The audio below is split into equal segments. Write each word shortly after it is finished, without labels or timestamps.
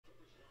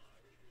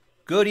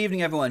Good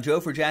evening, everyone. Joe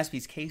for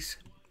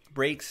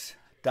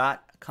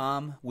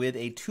JaspysCaseBreaks.com with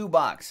a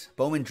 2-box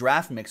Bowman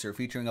draft mixer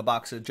featuring a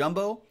box of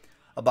Jumbo,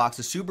 a box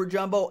of Super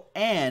Jumbo,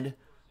 and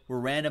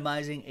we're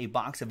randomizing a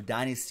box of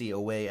Dynasty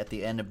away at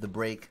the end of the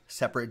break.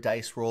 Separate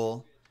dice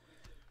roll,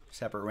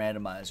 separate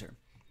randomizer.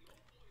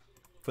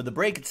 For the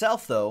break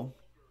itself, though,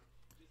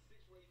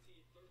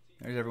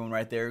 there's everyone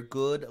right there.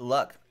 Good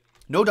luck.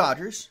 No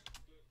Dodgers.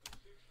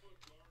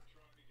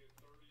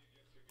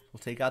 We'll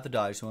take out the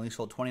Dodgers, who only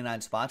sold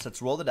 29 spots.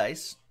 Let's roll the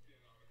dice.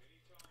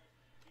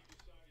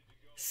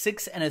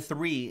 6 and a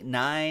 3,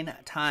 9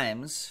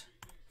 times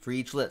for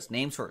each list.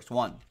 Names first.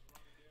 1,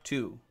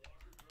 2,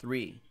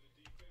 3,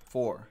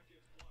 4,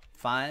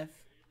 5,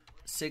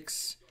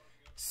 6,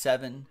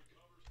 7,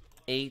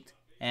 8,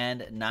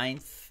 and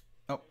 9th.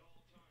 Oh,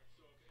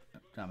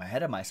 I'm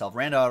ahead of myself.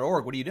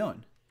 Random.org, what are you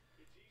doing?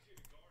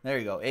 There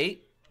you go.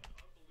 8.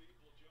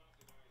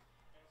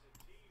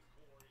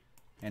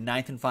 And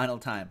 9th and final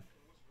time.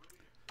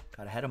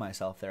 Got ahead of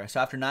myself there.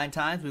 So after 9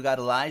 times, we've got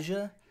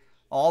Elijah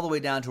all the way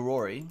down to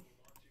Rory,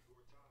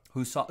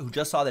 who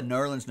just saw the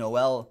Nerlens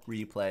Noel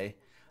replay.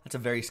 That's a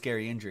very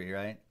scary injury,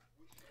 right?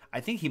 I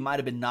think he might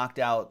have been knocked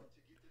out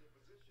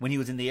when he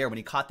was in the air, when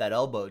he caught that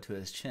elbow to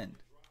his chin.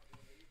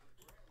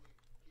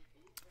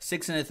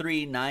 6 and a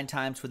 3, 9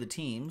 times for the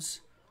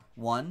teams.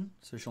 1,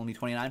 so there's only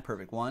 29,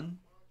 perfect. 1,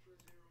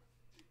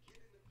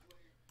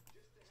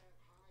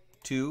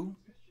 2,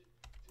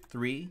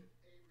 3,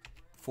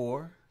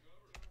 4,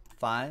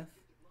 5,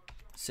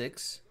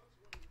 6,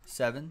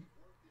 7,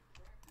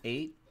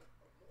 8,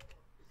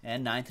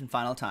 and 9th and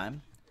final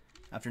time.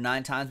 After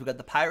 9 times, we got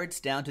the Pirates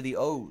down to the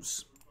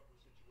O's.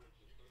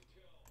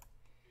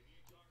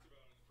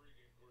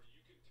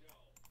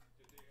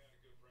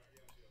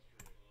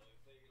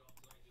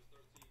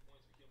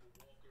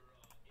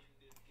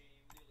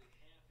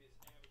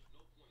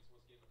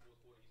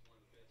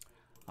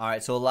 All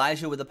right, so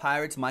Elijah with the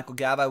Pirates, Michael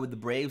Gavai with the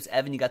Braves,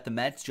 Evan, you got the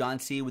Mets, John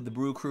C. with the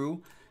Brew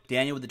Crew,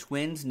 Daniel with the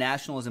Twins,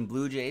 Nationals and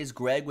Blue Jays,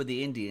 Greg with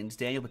the Indians,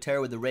 Daniel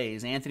Patera with the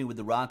Rays, Anthony with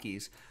the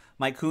Rockies,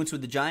 Mike Kuntz with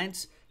the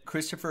Giants,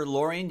 Christopher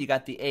Lorian, you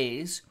got the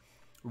A's,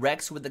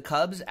 Rex with the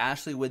Cubs,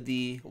 Ashley with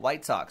the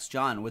White Sox,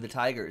 John with the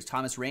Tigers,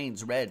 Thomas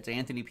Raines, Reds,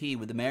 Anthony P.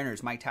 with the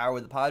Mariners, Mike Tower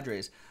with the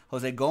Padres,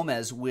 Jose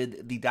Gomez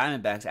with the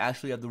Diamondbacks,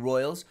 Ashley of the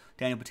Royals,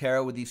 Daniel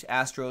Patera with the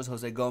Astros,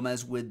 Jose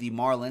Gomez with the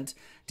Marlins,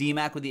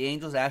 D-Mac with the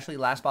Angels, Ashley,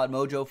 Last Spot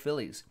Mojo,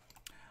 Phillies.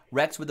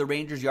 Rex with the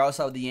Rangers,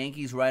 Yaroslav with the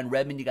Yankees, Ryan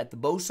Redmond, you got the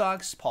Bo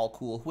Sox, Paul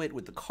Cool-Whitt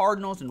with the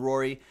Cardinals, and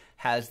Rory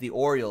has the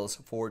Orioles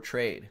for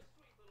trade.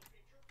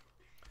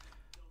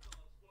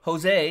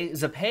 Jose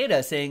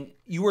Zapata saying,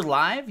 you were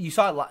live? You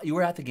saw it? You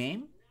were at the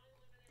game?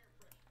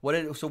 What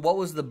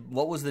was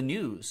the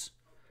news?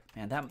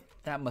 Man,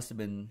 that must have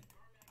been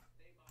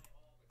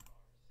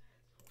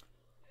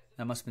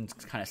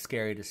kind of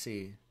scary to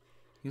see.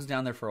 He was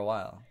down there for a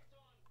while.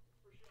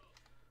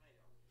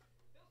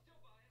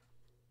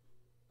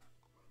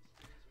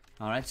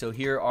 All right, so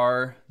here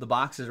are the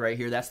boxes right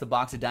here. That's the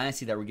box of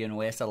Dynasty that we're giving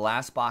away. It's the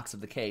last box of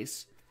the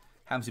case.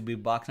 Happens to be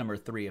box number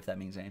 3, if that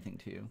means anything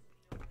to you.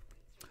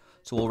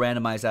 So we'll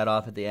randomize that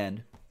off at the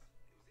end.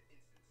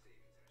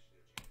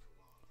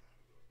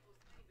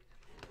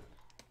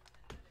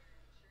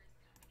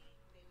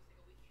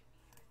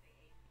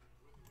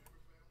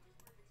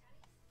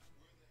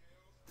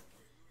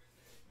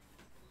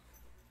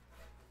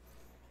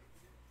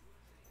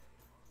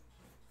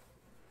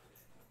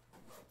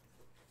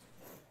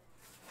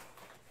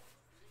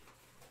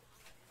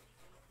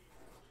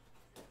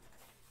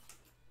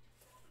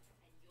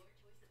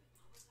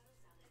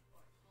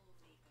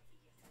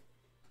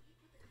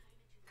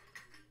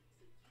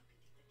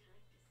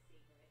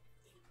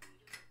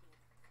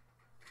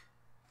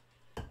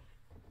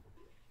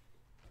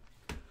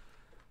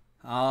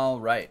 All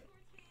right.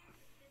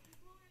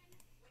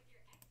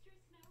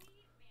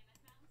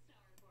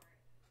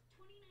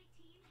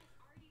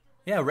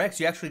 Yeah, Rex,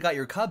 you actually got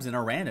your Cubs in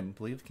a random.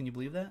 Can you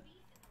believe that?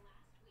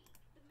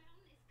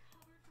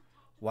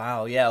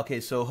 Wow, yeah,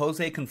 okay, so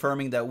Jose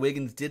confirming that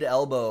Wiggins did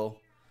elbow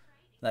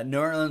that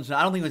Nerlens.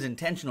 I don't think it was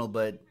intentional,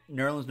 but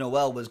Nerlens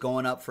Noel was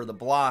going up for the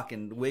block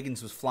and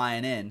Wiggins was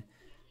flying in.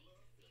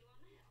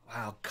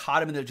 Wow,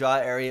 caught him in the jaw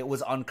area.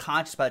 Was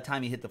unconscious by the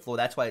time he hit the floor.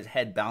 That's why his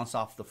head bounced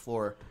off the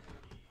floor.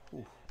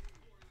 Ooh.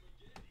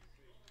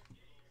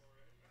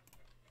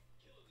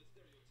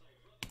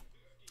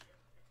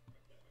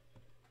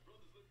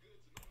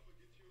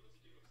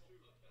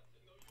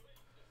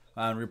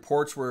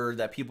 Reports were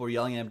that people were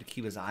yelling at him to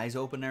keep his eyes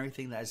open and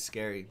everything. That's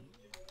scary.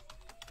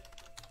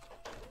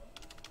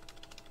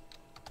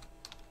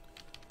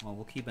 Well,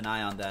 we'll keep an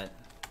eye on that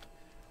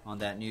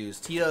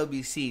news.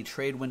 TWBC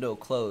trade window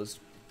closed.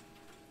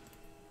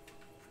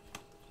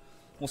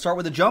 We'll start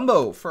with the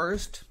Jumbo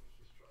first.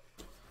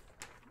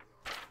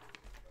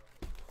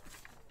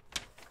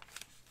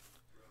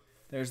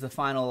 There's the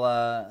final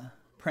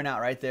printout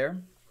right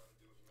there.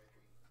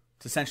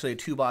 It's essentially a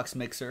 2-box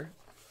mixer.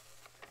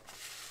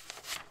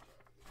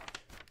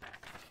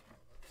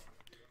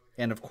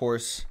 And, of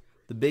course,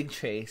 the big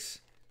chase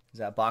is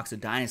that box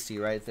of Dynasty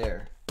right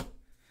there.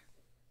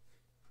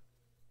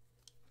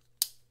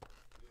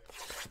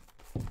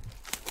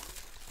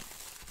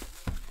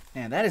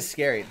 Man, that is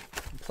scary.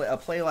 A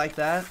play like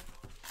that.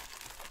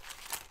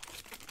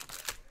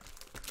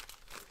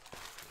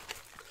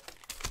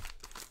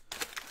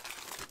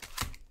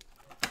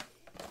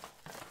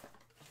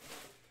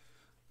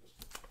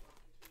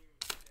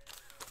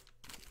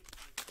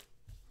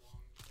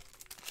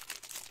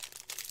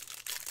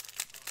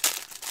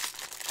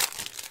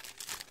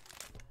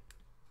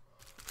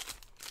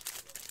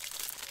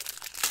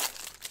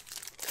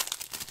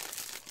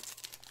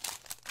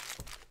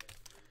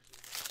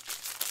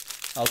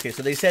 Okay,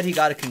 so they said he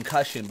got a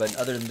concussion, but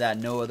other than that,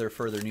 no other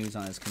further news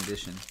on his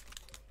condition.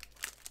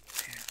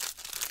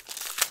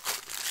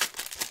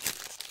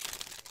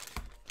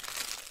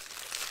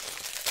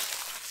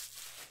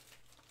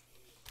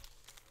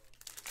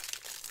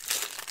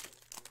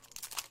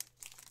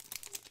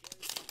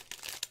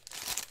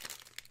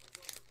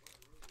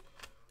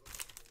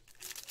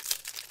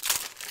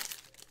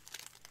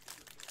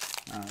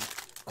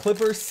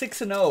 Clippers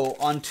 6-0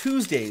 on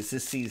Tuesdays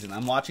this season.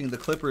 I'm watching the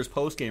Clippers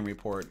postgame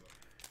report.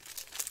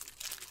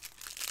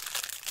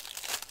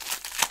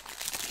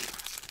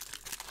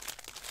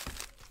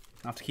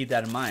 I'll have to keep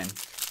that in mind.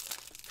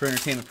 For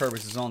entertainment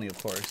purposes only,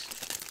 of course.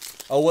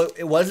 Oh,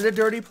 was it a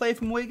dirty play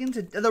from Wiggins?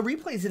 The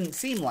replays didn't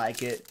seem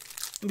like it.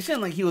 It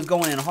seemed like he was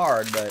going in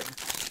hard, but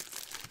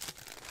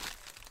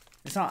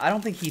it's not. I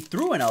don't think he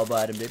threw an elbow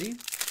at him, did he?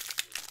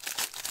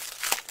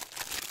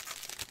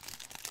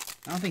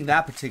 I don't think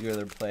that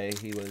particular play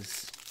he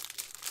was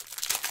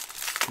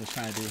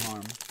trying to do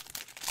harm.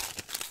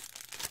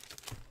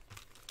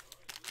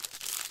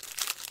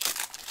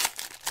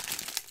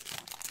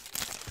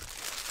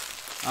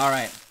 All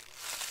right.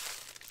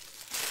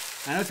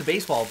 I know it's a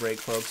baseball break,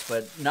 folks,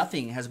 but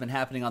nothing has been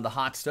happening on the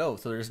hot stove,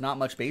 so there's not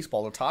much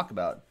baseball to talk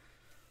about,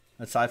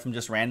 aside from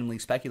just randomly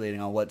speculating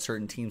on what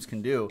certain teams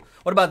can do.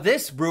 What about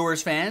this,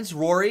 Brewers fans?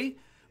 Rory,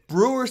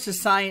 Brewers to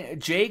sign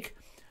Jake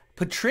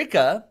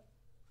Petricka.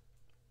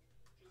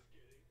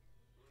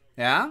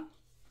 Yeah?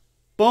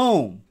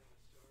 Boom.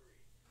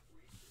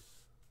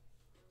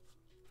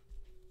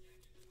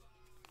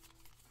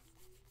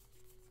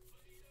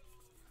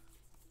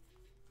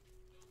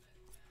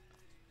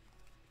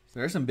 So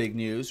there's some big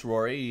news,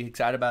 Rory. You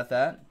excited about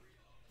that?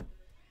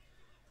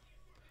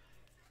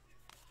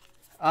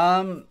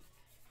 All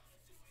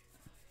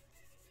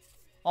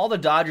the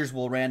Dodgers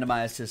will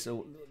randomize this.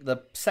 So the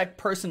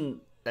person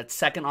that's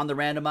second on the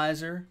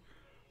randomizer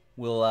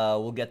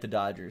will get the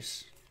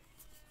Dodgers.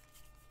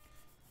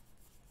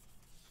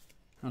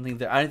 I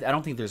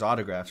don't think there's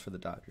autographs for the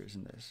Dodgers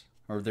in this,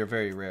 or they're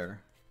very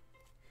rare.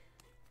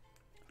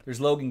 There's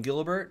Logan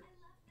Gilbert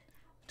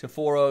to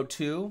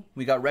 402.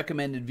 We got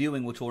recommended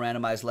viewing, which will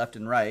randomize left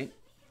and right.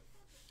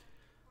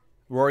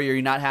 Rory, are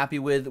you not happy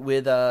with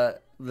the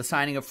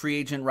signing of free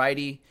agent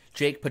righty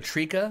Jake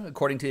Petricka,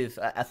 according to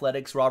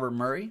Athletics' Robert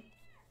Murray?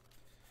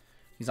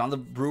 He's on the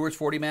Brewers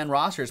 40-man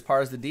roster as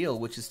part of the deal,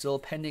 which is still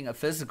pending a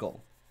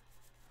physical.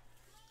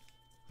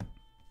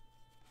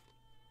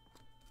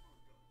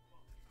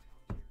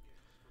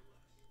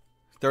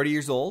 .30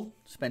 years old,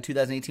 spent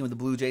 2018 with the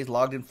Blue Jays,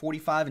 logged in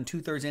 45 and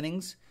 2/3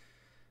 innings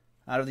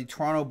out of the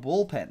Toronto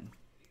bullpen.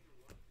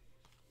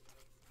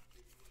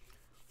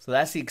 So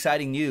that's the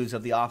exciting news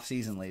of the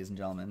offseason, ladies and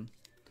gentlemen.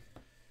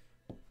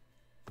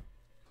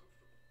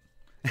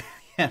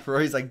 Yeah,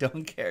 Rory's like,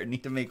 don't care,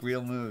 need to make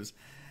real moves.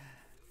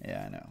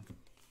 Yeah, I know.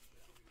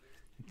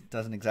 It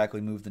doesn't exactly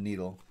move the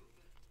needle.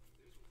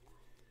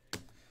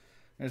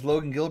 There's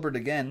Logan Gilbert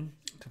again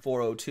to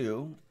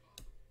 402.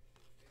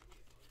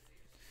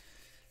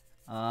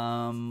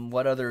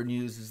 What other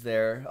news is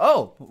there?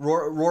 Oh,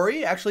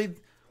 Rory, actually,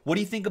 what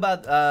do you think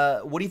about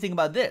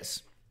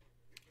this?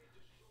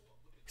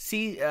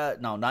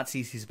 No, not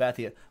CC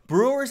Sabathia.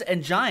 Brewers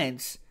and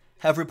Giants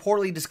have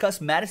reportedly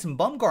discussed Madison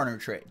Bumgarner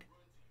trade.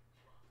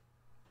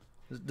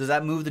 Does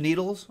that move the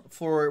needles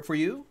for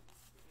you?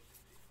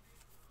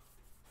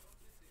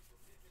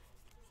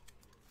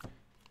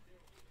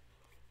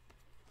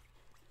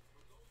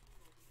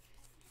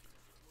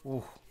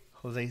 Ooh,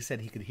 Jose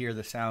said he could hear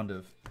the sound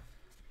of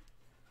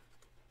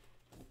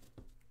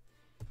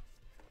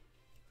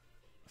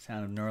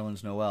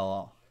Nerlens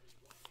Noel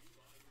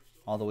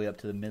all the way up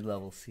to the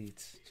mid-level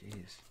seats.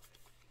 Jeez.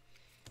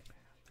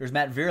 There's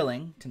Matt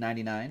Vierling to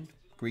 99,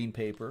 green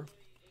paper.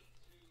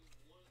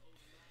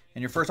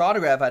 And your first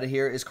autograph out of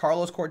here is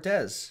Carlos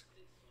Cortez.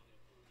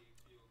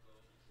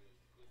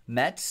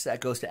 Mets,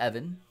 that goes to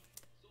Evan.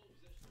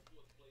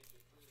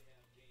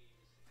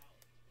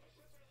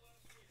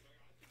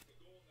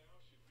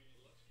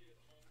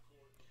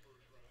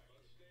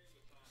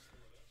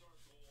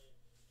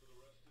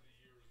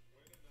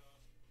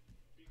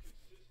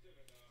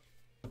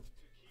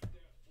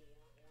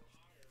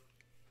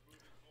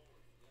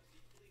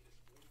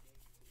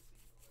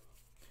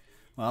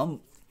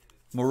 Well,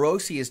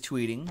 Morosi is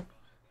tweeting.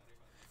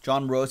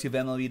 John Morosi of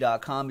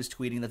MLB.com is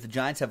tweeting that the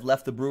Giants have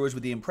left the Brewers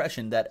with the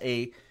impression that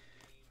a,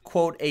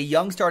 quote, a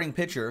young starting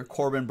pitcher,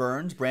 Corbin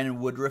Burns, Brandon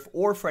Woodruff,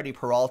 or Freddie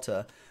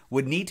Peralta,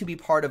 would need to be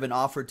part of an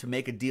offer to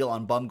make a deal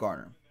on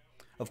Bumgarner.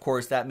 Of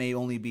course, that may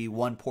only be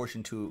one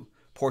portion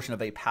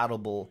of a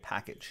palatable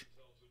package.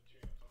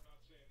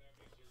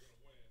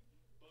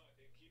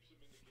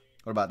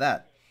 What about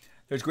that?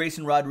 There's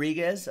Grayson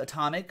Rodriguez,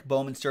 Atomic,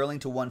 Bowman Sterling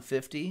to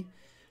 150.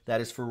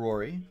 That is for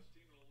Rory.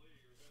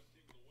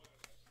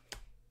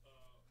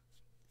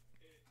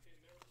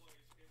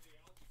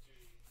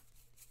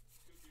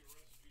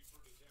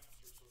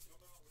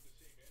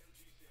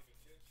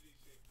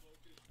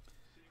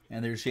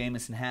 And there's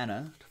Jamison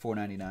Hanna to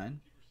 499.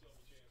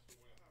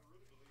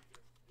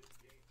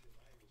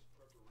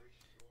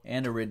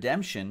 And a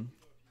redemption.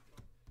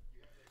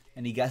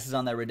 Any guesses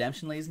on that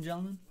redemption, ladies and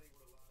gentlemen?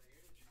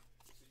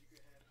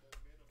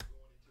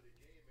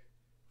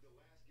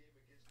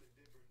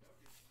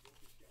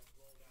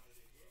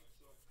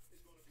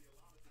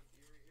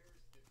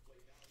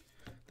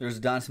 There's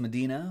Adonis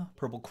Medina,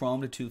 Purple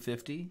Chrome to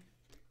 250.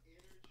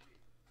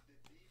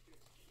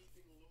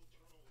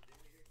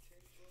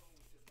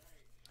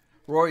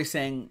 Rory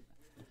saying,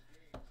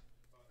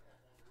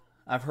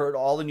 I've heard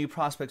all the new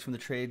prospects from the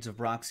trades of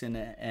Broxton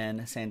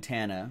and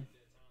Santana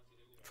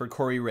for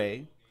Corey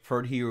Ray,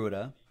 for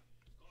Hiruta.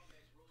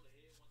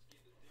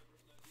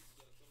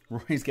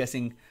 Rory's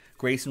guessing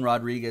Grayson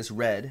Rodriguez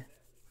red.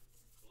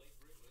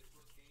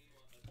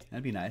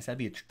 That'd be nice. That'd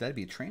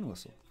be a train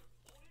whistle.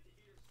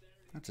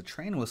 That's a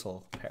train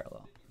whistle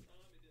parallel.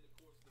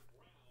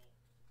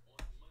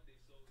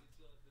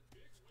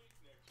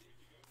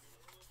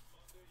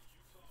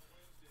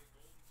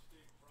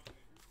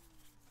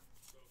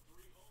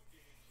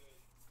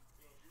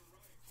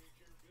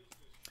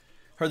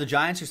 Heard the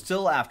Giants are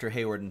still after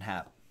Hayward and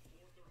Happ.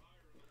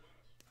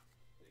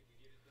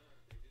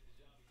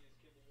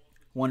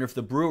 Wonder if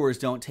the Brewers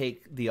don't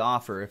take the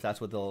offer, if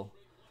that's what they'll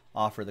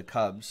offer the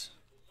Cubs.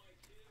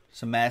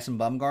 Some Madison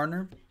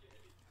Bumgarner.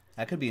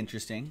 That could be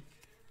interesting.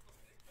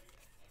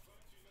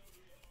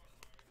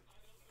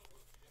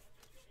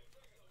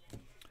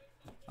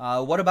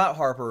 What about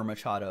Harper or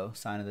Machado?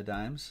 Sign of the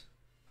Dimes.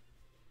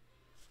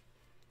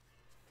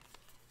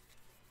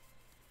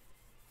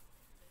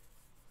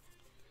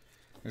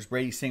 There's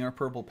Brady Singer,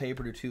 Purple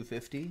Paper to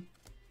 250.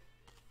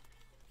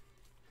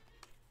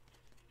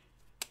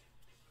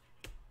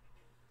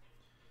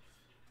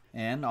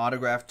 And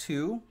autograph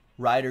 2,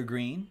 Ryder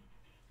Green.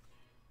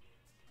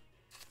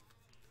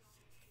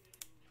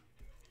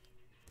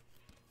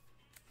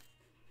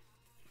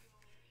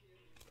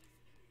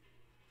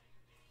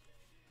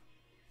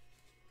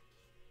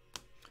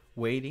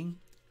 Waiting.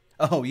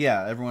 Oh,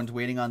 yeah, everyone's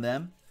waiting on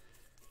them.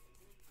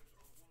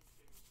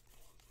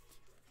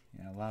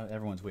 Yeah,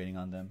 everyone's waiting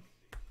on them.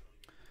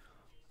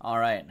 All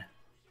right.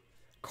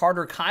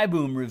 Carter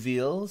Kieboom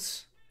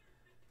reveals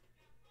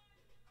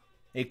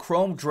a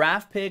chrome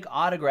draft pick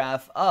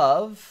autograph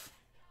of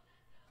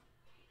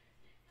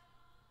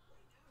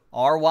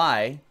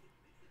R.Y.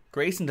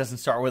 Grayson doesn't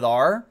start with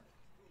R.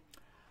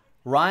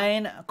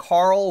 Ryan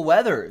Carl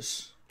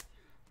Weathers.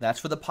 That's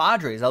for the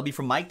Padres. That'll be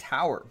from Mike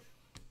Tower.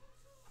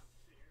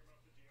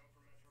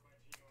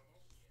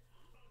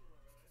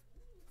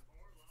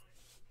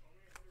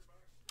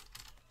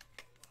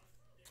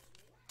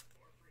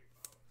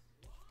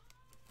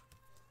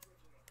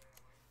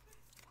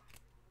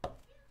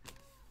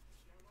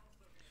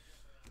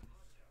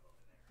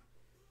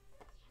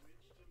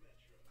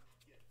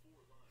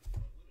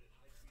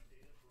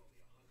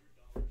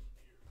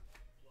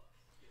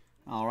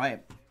 All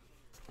right.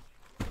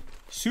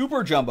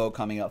 Super Jumbo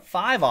coming up.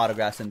 5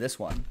 autographs in this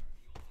one.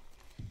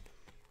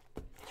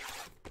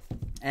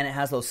 And it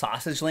has those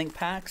sausage link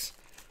packs.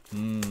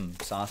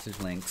 Sausage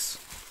links.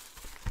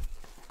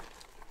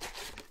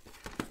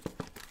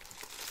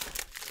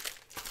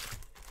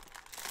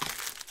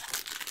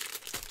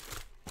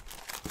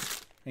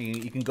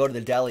 You can go to the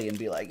deli and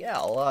be like, yeah,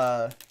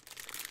 I'll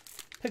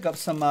pick up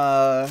some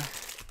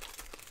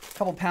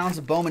couple pounds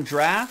of Bowman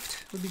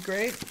Draft. Would be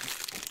great.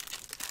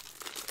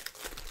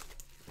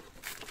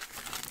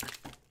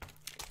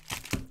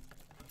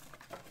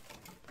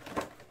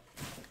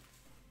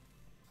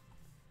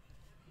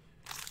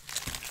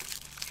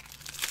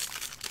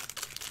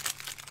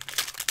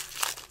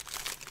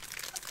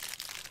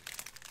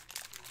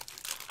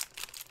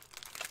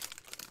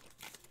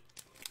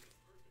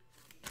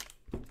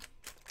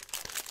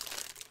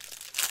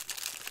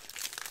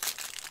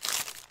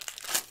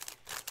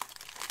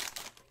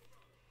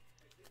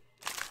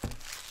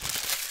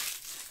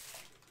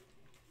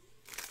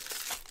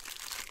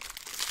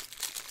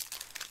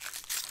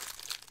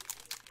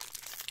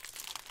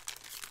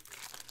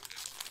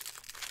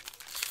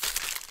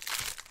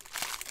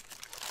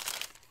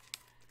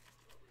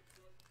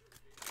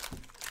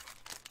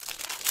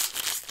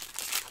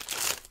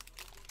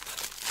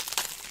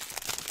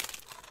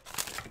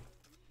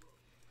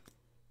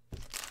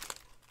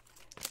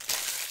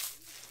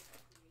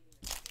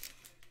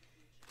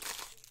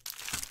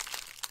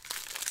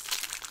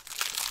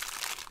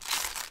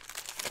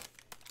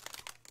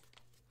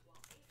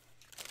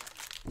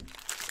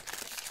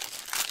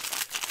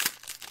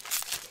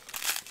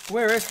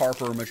 Where is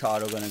Harper or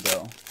Machado going to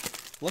go?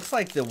 Looks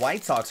like the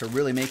White Sox are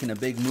really making a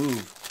big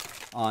move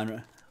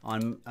on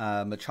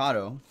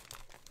Machado.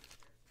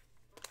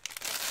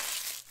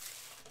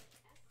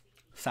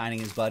 Signing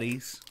his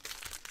buddies.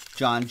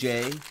 John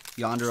Jay,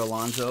 Yonder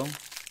Alonso.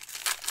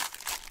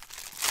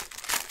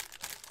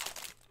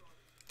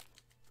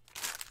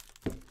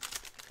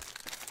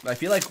 I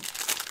feel like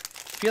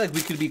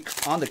we could be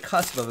on the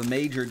cusp of a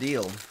major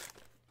deal.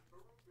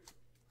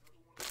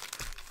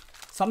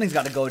 Something's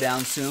got to go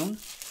down soon.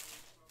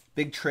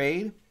 Big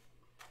trade.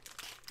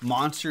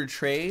 Monster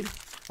trade.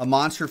 A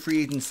monster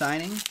free agent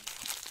signing.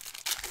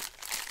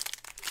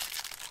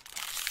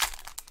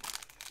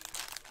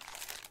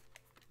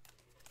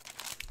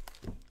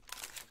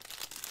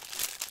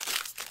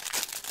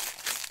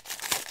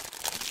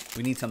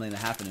 We need something to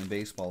happen in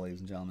baseball,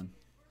 ladies and gentlemen.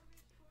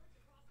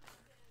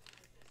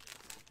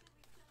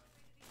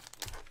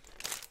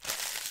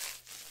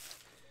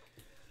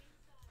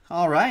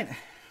 All right.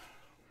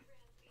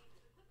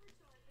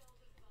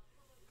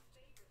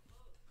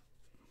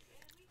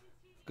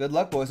 Good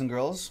luck, boys and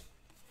girls.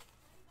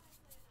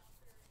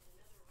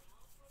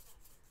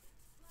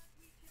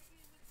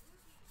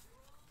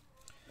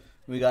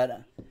 We got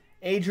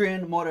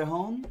Adrian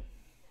Morejon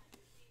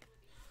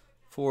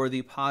for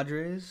the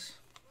Padres.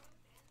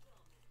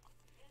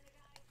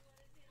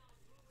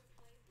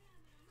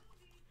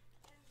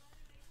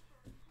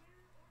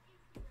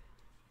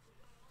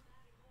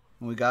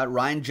 And we got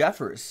Ryan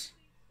Jeffers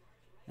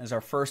as our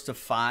first of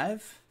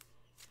 5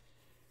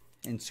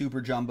 in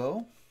Super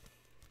Jumbo.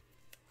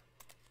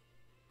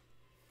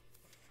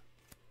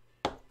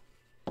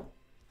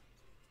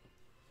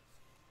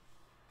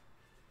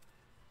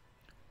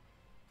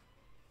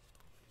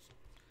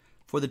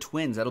 For the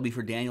Twins, that'll be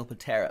for Daniel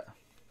Patera.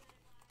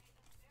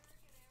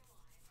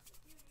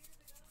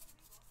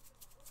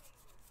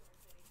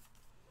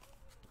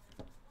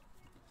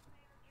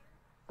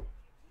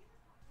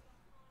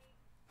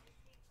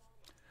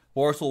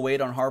 Boris will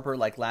wait on Harper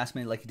like last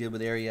minute like he did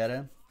with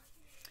Arrieta.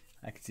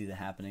 I could see that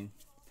happening.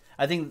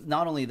 I think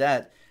not only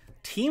that,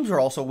 teams are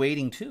also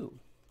waiting too.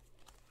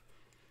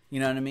 You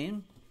know what I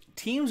mean?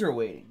 Teams are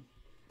waiting.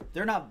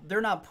 They're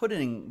not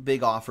putting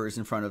big offers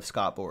in front of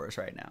Scott Boras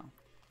right now.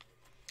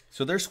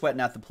 So they're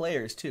sweating out the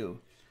players too.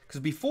 Because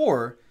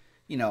before,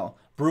 you know,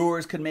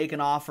 Brewers could make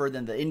an offer,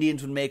 then the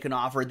Indians would make an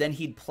offer, then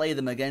he'd play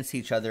them against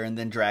each other and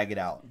then drag it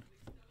out.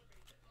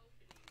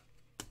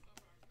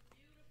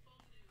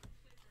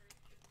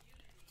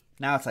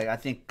 Now it's like, I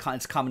think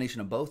it's a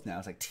combination of both now.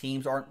 It's like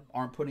teams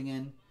aren't putting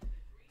in.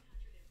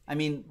 I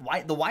mean,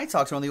 the White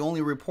Sox are on the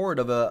only report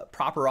of a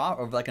proper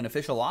offer, of like an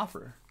official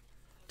offer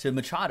to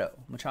Machado.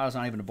 Machado's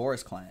not even a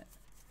Boras client.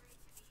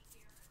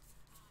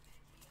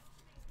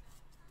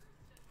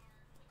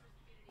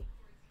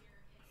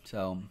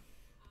 So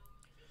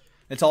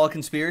it's all a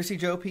conspiracy,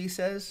 Joe P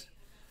says.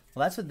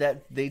 Well, that's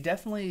what they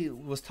definitely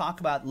was talk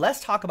about.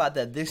 Less talk about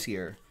that this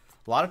year.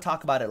 A lot of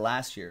talk about it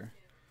last year.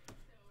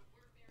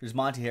 There's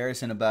Monty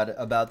Harrison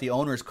about the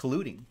owners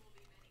colluding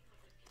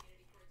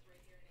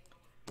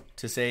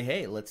to say,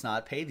 hey, let's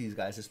not pay these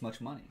guys this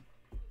much money.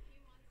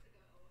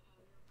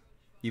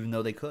 Even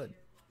though they could.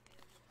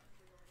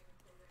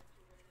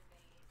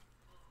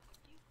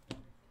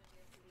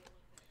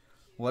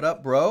 What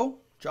up, bro?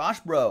 Josh,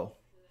 bro.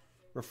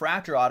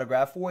 Refractor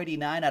autograph,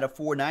 489 out of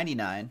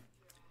 499.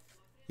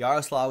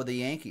 Yaroslav with the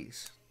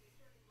Yankees.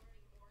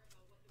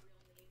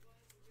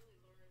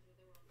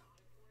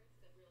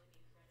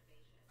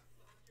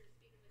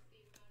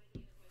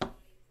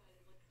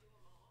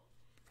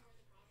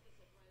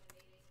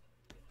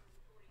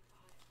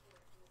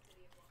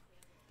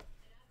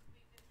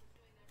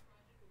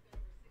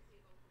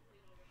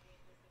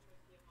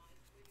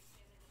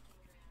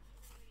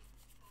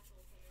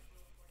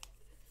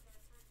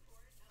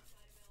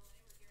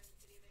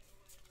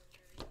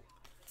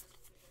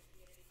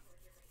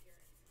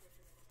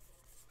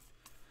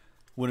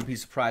 Wouldn't be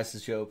surprised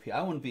as Joe P.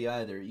 I wouldn't be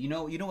either. You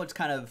know what's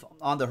kind of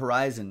on the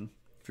horizon,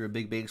 if you're a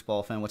big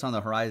baseball fan, what's on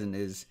the horizon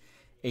is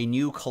a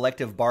new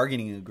collective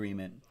bargaining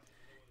agreement.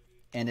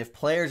 And if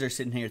players are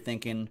sitting here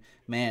thinking,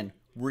 man,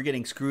 we're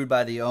getting screwed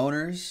by the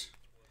owners,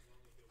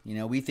 you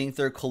know, we think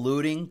they're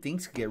colluding,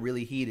 things could get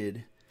really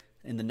heated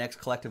in the next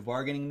collective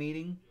bargaining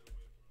meeting.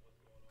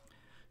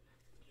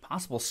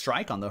 Possible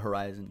strike on the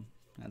horizon.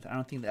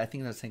 I think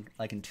that's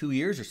like in 2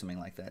 years or something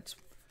like that. It's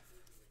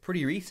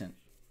pretty recent.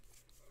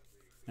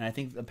 And I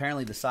think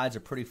apparently the sides are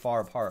pretty far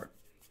apart.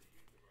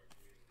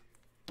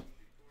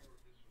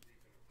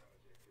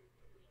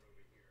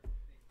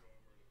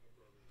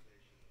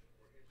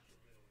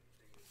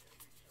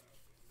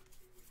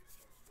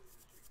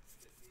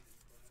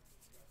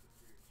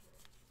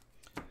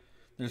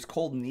 There's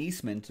Colton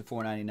Eastman to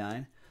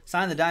 499.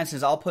 Sign the Dime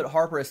says, I'll put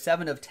Harper a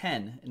 7 of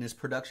 10 in his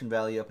production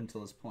value up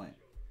until this point.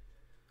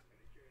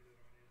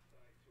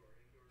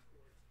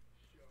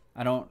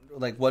 I don't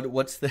like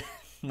what's the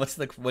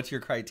what's your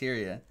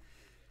criteria?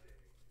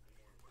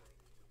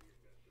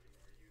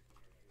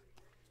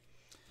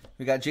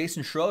 We got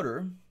Jason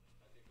Schroeder.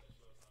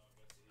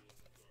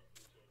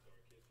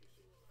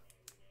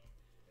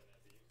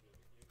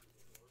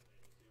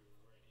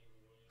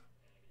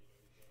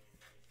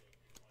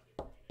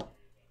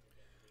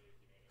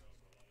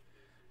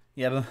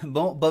 Yeah,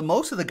 but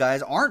most of the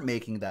guys aren't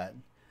making that.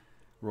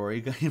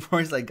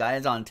 Rory's like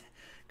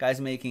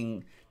guys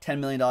making $10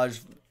 million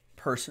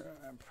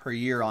per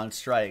year on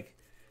strike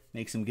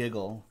makes him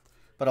giggle.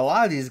 But a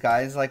lot of these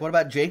guys, like, what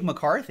about Jake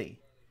McCarthy?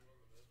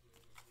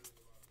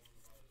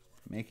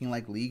 Making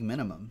like league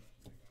minimum.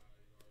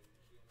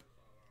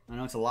 I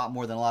know it's a lot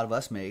more than a lot of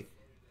us make.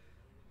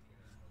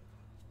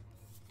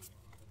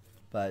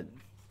 But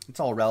it's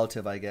all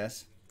relative, I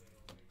guess.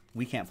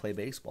 We can't play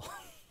baseball.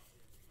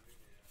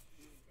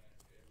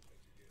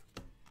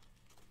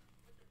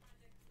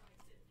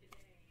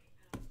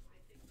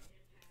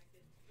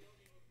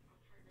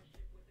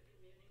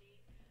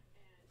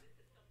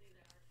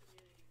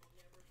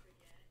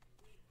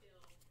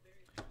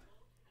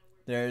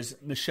 There's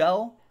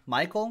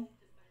Michael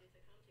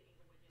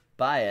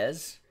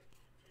Baez.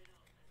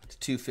 It's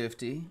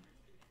 250.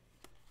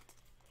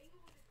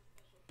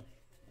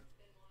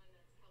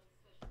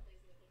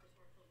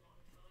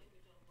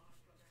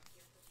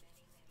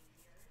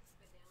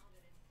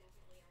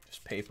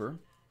 Just paper.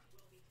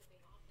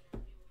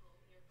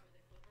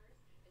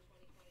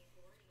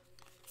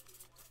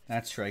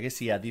 That's true. I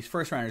guess, yeah, these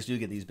first rounders do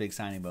get these big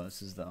signing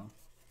bonuses, though.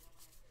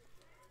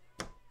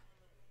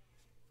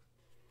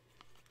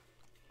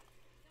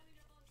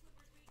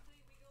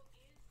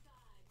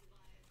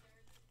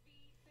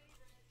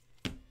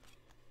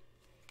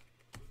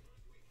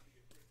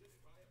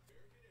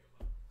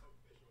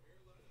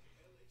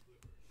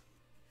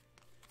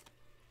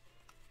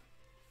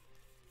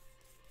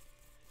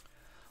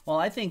 Well,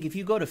 I think if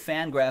you go to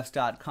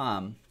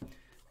fangraphs.com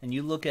and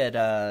you look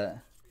at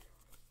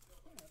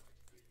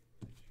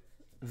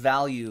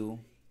value,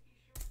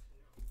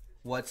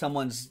 what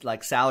someone's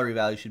like salary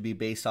value should be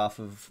based off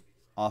of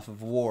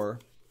WAR,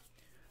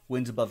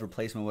 wins above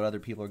replacement, what other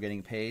people are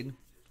getting paid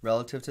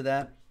relative to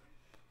that.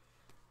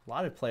 A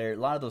lot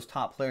of those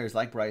top players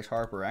like Bryce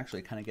Harper are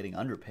actually kind of getting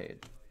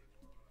underpaid.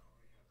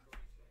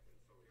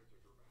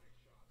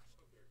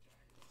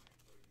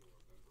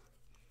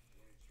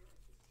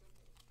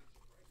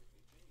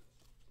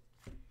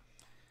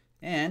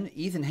 And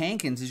Ethan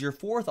Hankins is your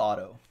 4th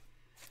auto.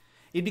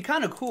 It'd be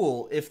kind of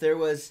cool if there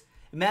was.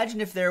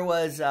 Imagine if there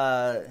was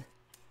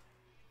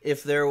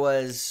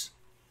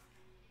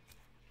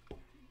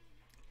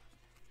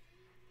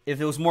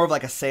more of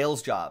like a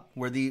sales job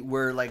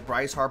where like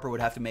Bryce Harper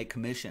would have to make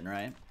commission,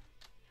 right?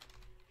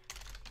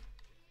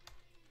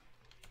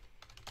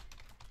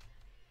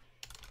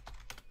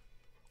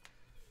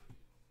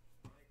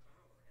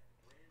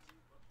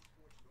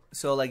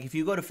 So like if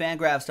you go to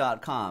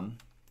fangraphs.com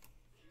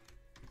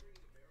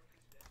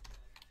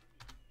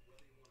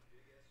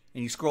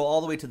and you scroll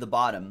all the way to the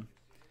bottom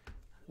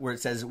where it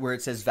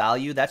says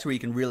value, that's where you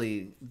can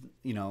really,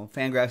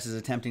 Fangraphs is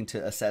attempting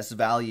to assess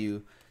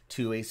value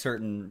to a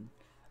certain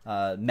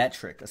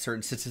metric, a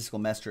certain statistical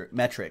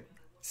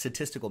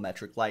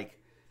metric like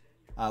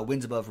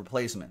wins above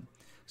replacement.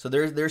 So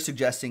they're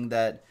suggesting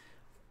that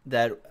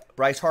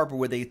Bryce Harper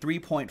with a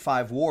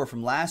 3.5 WAR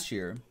from last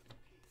year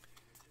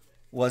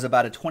was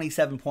about a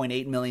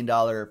 $27.8 million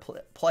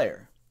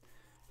player.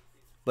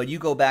 But you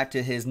go back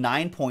to his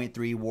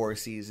 9.3 WAR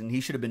season,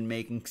 he should have been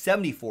making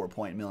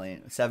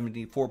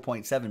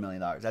 $74.7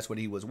 million. That's what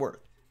he was worth.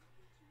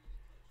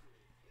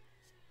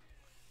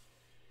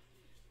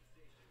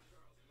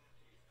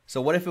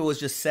 So what if it was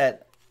just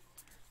set?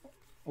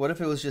 What if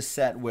it was just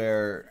set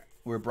where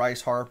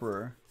Bryce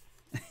Harper,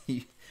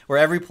 where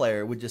every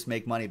player would just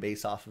make money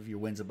based off of your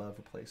wins above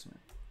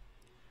replacement?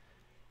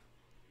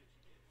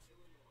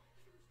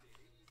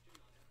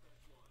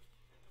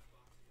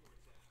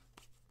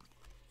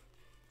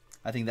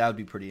 I think that would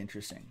be pretty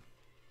interesting.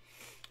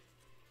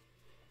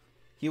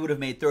 He would have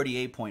made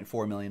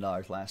 $38.4 million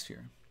last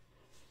year.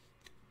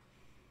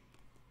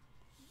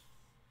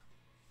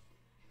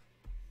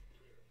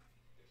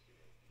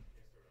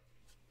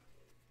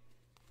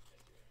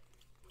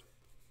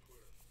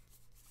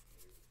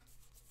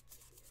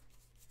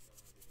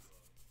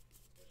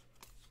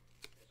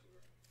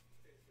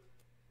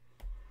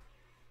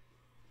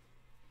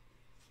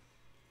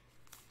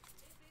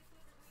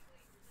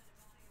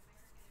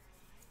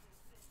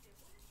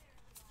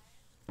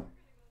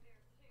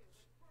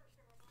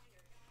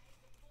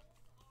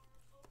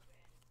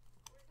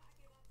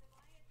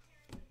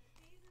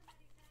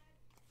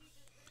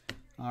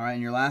 All right,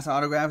 and your last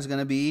autograph is going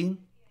to be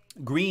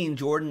green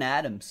Jordan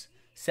Adams,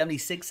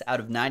 76 out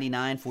of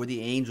 99 for the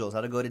Angels.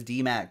 That'll go to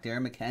D-Mac,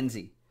 Darren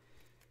McKenzie.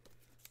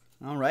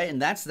 All right, and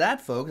that's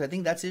that, folks. I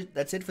think that's it.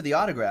 That's it for the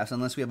autographs,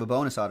 unless we have a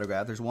bonus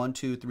autograph. There's 1,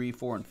 2, 3,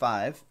 4, and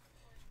 5.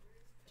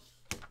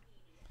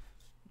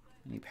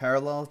 Any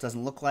parallels?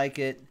 Doesn't look like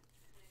it.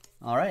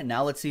 All right,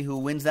 now let's see who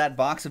wins that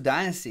box of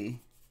Dynasty.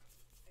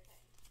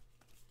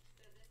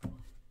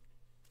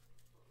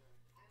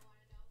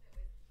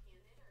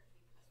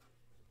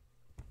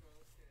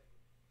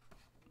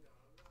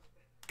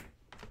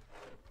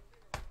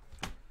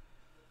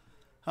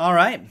 All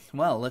right,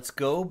 well, let's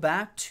go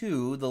back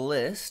to the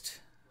list.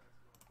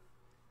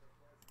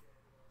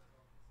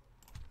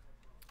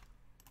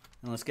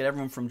 And let's get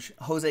everyone from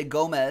Jose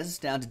Gomez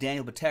down to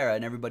Daniel Patera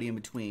and everybody in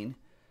between.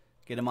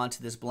 Get them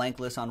onto this blank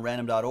list on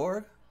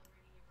random.org.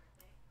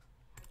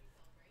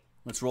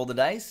 Let's roll the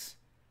dice.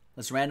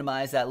 Let's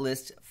randomize that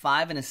list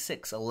 5 and a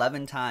 6,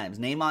 11 times.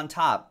 Name on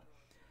top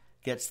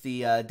gets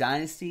the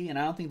Dynasty, and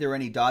I don't think there are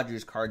any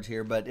Dodgers cards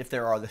here, but if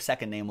there are, the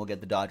second name will get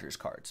the Dodgers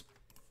cards.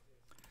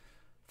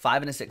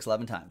 5 and a 6,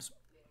 11 times.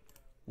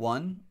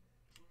 1,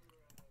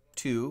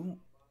 2,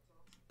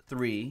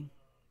 3,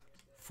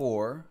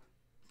 4,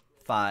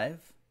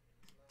 5,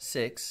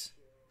 6,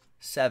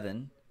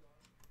 7,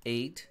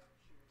 8,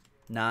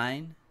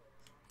 9,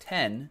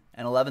 10,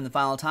 and 11 the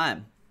final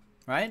time.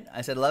 Right?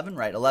 I said 11?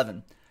 Right,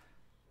 11.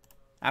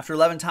 After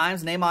 11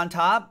 times, name on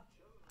top.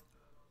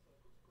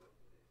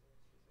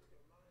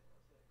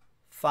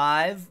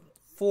 5,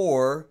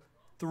 4,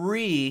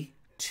 3,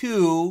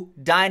 2,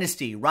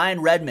 Dynasty.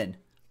 Ryan Redmond.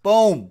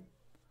 Boom.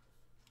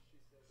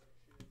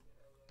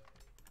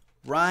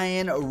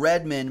 Ryan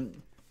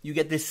Redmond. You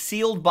get this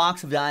sealed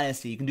box of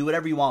Dynasty. You can do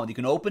whatever you want with it. You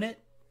can open it.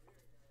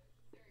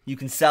 You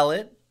can sell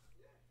it.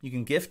 You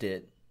can gift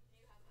it.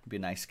 It'd be a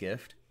nice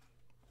gift.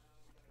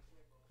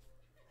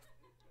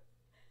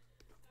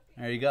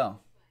 There you go.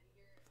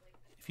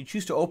 If you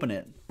choose to open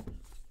it,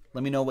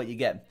 let me know what you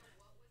get.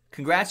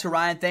 Congrats to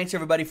Ryan. Thanks,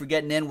 everybody, for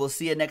getting in. We'll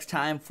see you next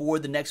time for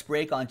the next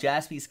break on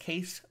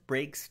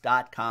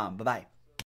jaspyscasebreaks.com. Bye-bye.